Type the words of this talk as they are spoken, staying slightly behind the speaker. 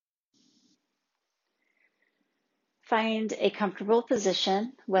Find a comfortable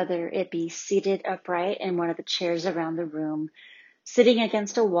position, whether it be seated upright in one of the chairs around the room, sitting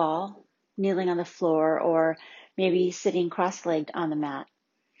against a wall, kneeling on the floor, or maybe sitting cross-legged on the mat.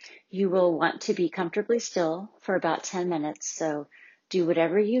 You will want to be comfortably still for about 10 minutes, so do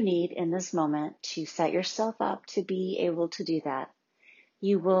whatever you need in this moment to set yourself up to be able to do that.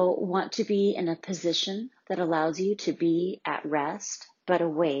 You will want to be in a position that allows you to be at rest but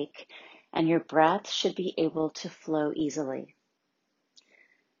awake, and your breath should be able to flow easily.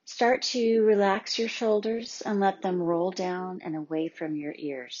 Start to relax your shoulders and let them roll down and away from your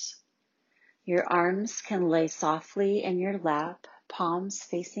ears. Your arms can lay softly in your lap, palms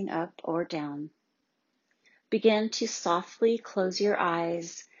facing up or down. Begin to softly close your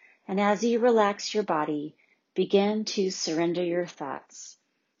eyes, and as you relax your body, begin to surrender your thoughts,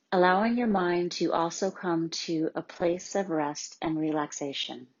 allowing your mind to also come to a place of rest and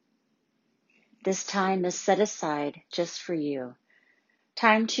relaxation. This time is set aside just for you.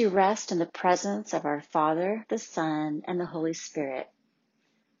 Time to rest in the presence of our Father, the Son, and the Holy Spirit.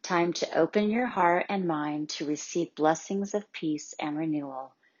 Time to open your heart and mind to receive blessings of peace and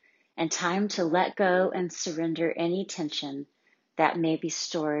renewal. And time to let go and surrender any tension that may be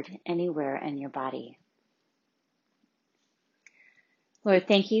stored anywhere in your body. Lord,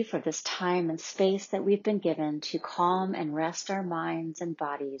 thank you for this time and space that we've been given to calm and rest our minds and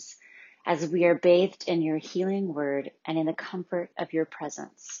bodies as we are bathed in your healing word and in the comfort of your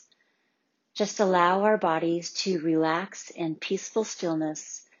presence. Just allow our bodies to relax in peaceful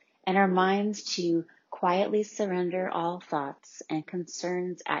stillness and our minds to quietly surrender all thoughts and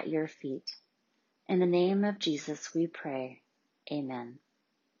concerns at your feet. In the name of Jesus we pray. Amen.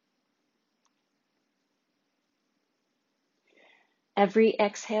 Every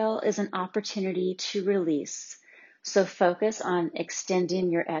exhale is an opportunity to release, so focus on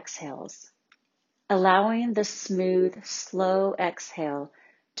extending your exhales, allowing the smooth, slow exhale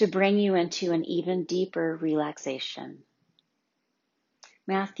to bring you into an even deeper relaxation.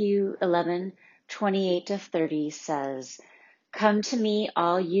 Matthew 11:28-30 says, "Come to me,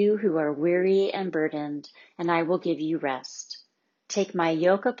 all you who are weary and burdened, and I will give you rest. Take my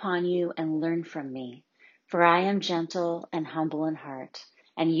yoke upon you and learn from me, for I am gentle and humble in heart,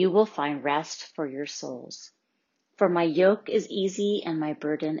 and you will find rest for your souls. For my yoke is easy and my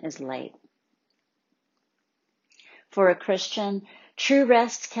burden is light." For a Christian, true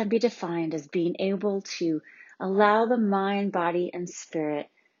rest can be defined as being able to allow the mind, body, and spirit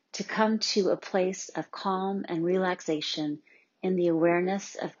to come to a place of calm and relaxation in the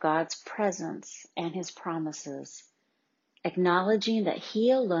awareness of God's presence and His promises, acknowledging that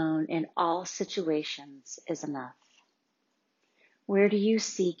He alone in all situations is enough. Where do you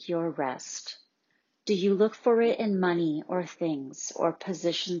seek your rest? Do you look for it in money or things or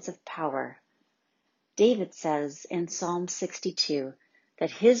positions of power? David says in Psalm 62 that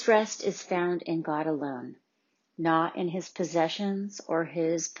his rest is found in God alone, not in his possessions or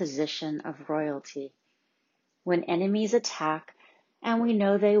his position of royalty. When enemies attack, and we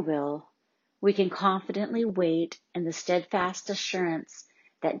know they will, we can confidently wait in the steadfast assurance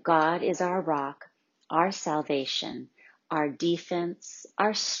that God is our rock, our salvation, our defense,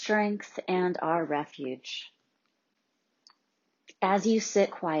 our strength, and our refuge. As you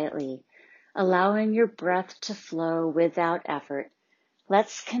sit quietly, allowing your breath to flow without effort,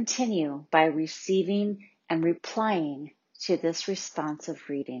 let's continue by receiving and replying to this responsive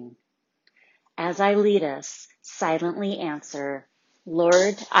reading. As I lead us, silently answer,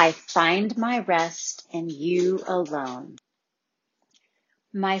 Lord, I find my rest in you alone.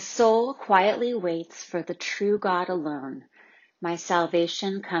 My soul quietly waits for the true God alone. My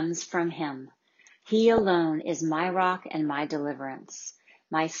salvation comes from Him. He alone is my rock and my deliverance.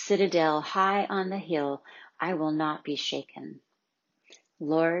 My citadel high on the hill, I will not be shaken.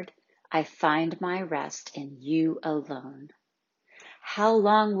 Lord, I find my rest in you alone. How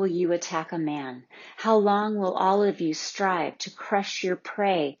long will you attack a man? How long will all of you strive to crush your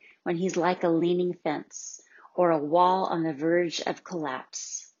prey when he's like a leaning fence or a wall on the verge of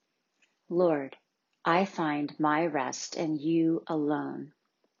collapse? Lord, I find my rest in you alone.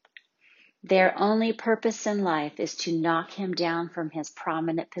 Their only purpose in life is to knock him down from his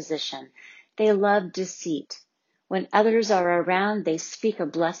prominent position. They love deceit. When others are around, they speak a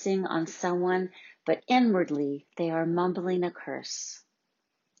blessing on someone, but inwardly they are mumbling a curse.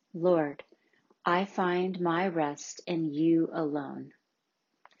 Lord, I find my rest in you alone.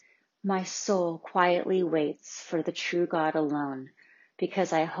 My soul quietly waits for the true God alone,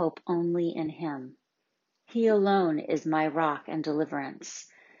 because I hope only in Him. He alone is my rock and deliverance.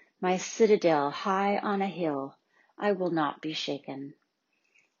 My citadel high on a hill, I will not be shaken.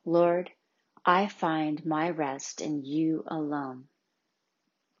 Lord, I find my rest in you alone.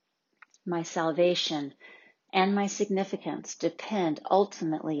 My salvation and my significance depend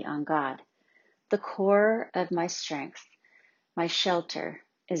ultimately on God. The core of my strength, my shelter,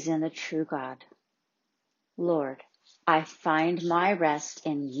 is in the true God. Lord, I find my rest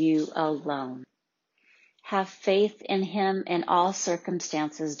in you alone. Have faith in him in all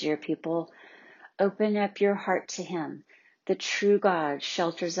circumstances, dear people. Open up your heart to him. The true God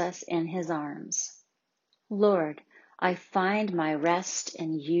shelters us in his arms. Lord, I find my rest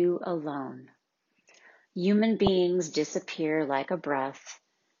in you alone. Human beings disappear like a breath.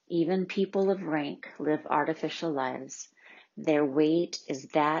 Even people of rank live artificial lives. Their weight is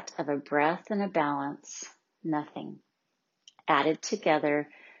that of a breath in a balance, nothing. Added together,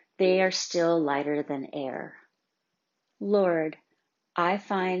 they are still lighter than air. Lord, I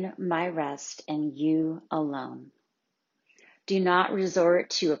find my rest in you alone. Do not resort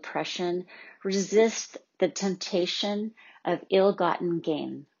to oppression. Resist the temptation of ill-gotten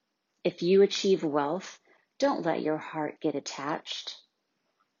gain. If you achieve wealth, don't let your heart get attached.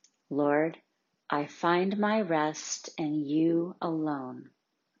 Lord, I find my rest in you alone.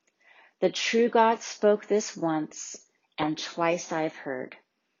 The true God spoke this once, and twice I've heard,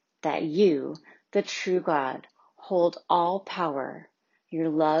 that you, the true God, hold all power. Your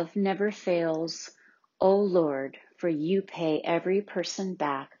love never fails, O Lord, for you pay every person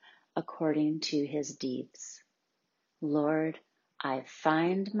back according to his deeds. Lord, I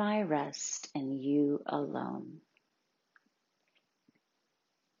find my rest in you alone.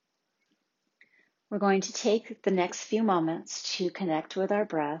 We're going to take the next few moments to connect with our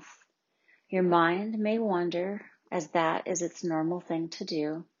breath. Your mind may wander, as that is its normal thing to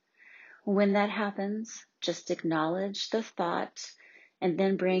do. When that happens, just acknowledge the thought and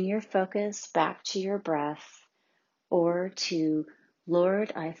then bring your focus back to your breath or to,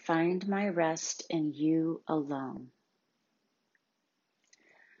 Lord, I find my rest in you alone.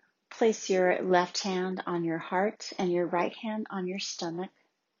 Place your left hand on your heart and your right hand on your stomach.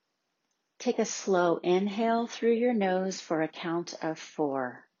 Take a slow inhale through your nose for a count of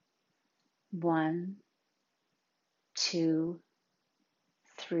 4. 1, 2,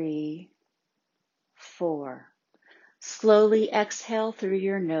 3, 4. Slowly exhale through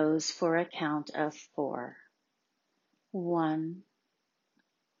your nose for a count of 4. 1,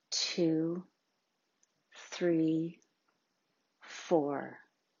 2, 3, 4.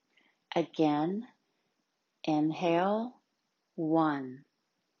 Again, inhale. 1,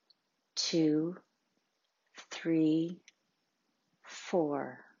 2, 3,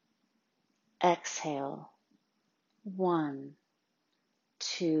 4. Exhale. 1,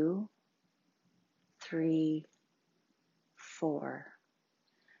 2, 3, 4.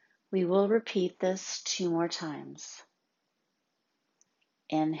 We will repeat this 2 more times.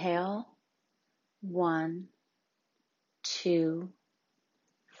 Inhale. 1, 2,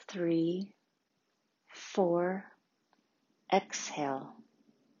 3, 4. Exhale.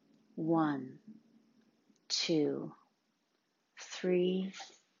 1, 2, 3,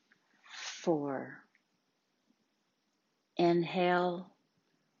 4. Inhale.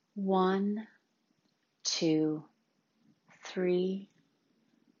 1, 2, 3,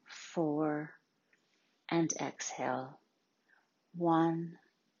 4. And exhale. 1,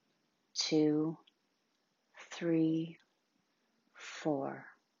 2, 3, 4.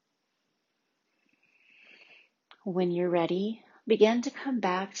 When you're ready, begin to come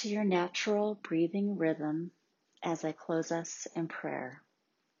back to your natural breathing rhythm as I close us in prayer.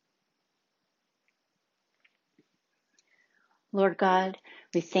 Lord God,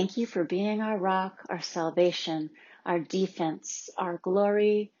 we thank you for being our rock, our salvation, our defense, our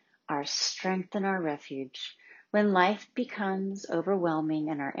glory, our strength, and our refuge. When life becomes overwhelming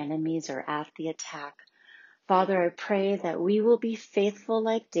and our enemies are at the attack, Father, I pray that we will be faithful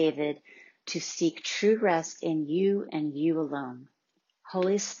like David to seek true rest in you and you alone.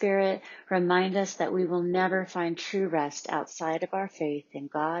 Holy Spirit, remind us that we will never find true rest outside of our faith in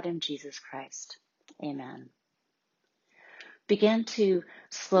God and Jesus Christ. Amen. Begin to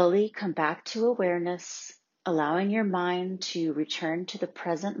slowly come back to awareness, allowing your mind to return to the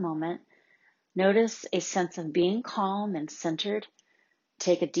present moment. Notice a sense of being calm and centered.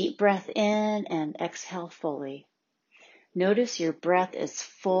 Take a deep breath in and exhale fully. Notice your breath is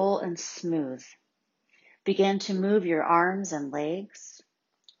full and smooth. Begin to move your arms and legs.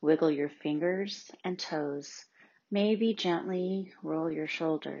 Wiggle your fingers and toes. Maybe gently roll your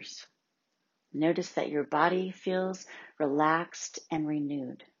shoulders. Notice that your body feels relaxed and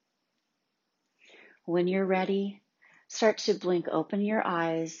renewed. When you're ready, start to blink open your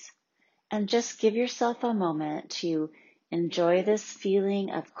eyes and just give yourself a moment to Enjoy this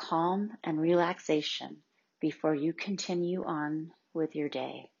feeling of calm and relaxation before you continue on with your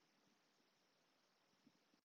day.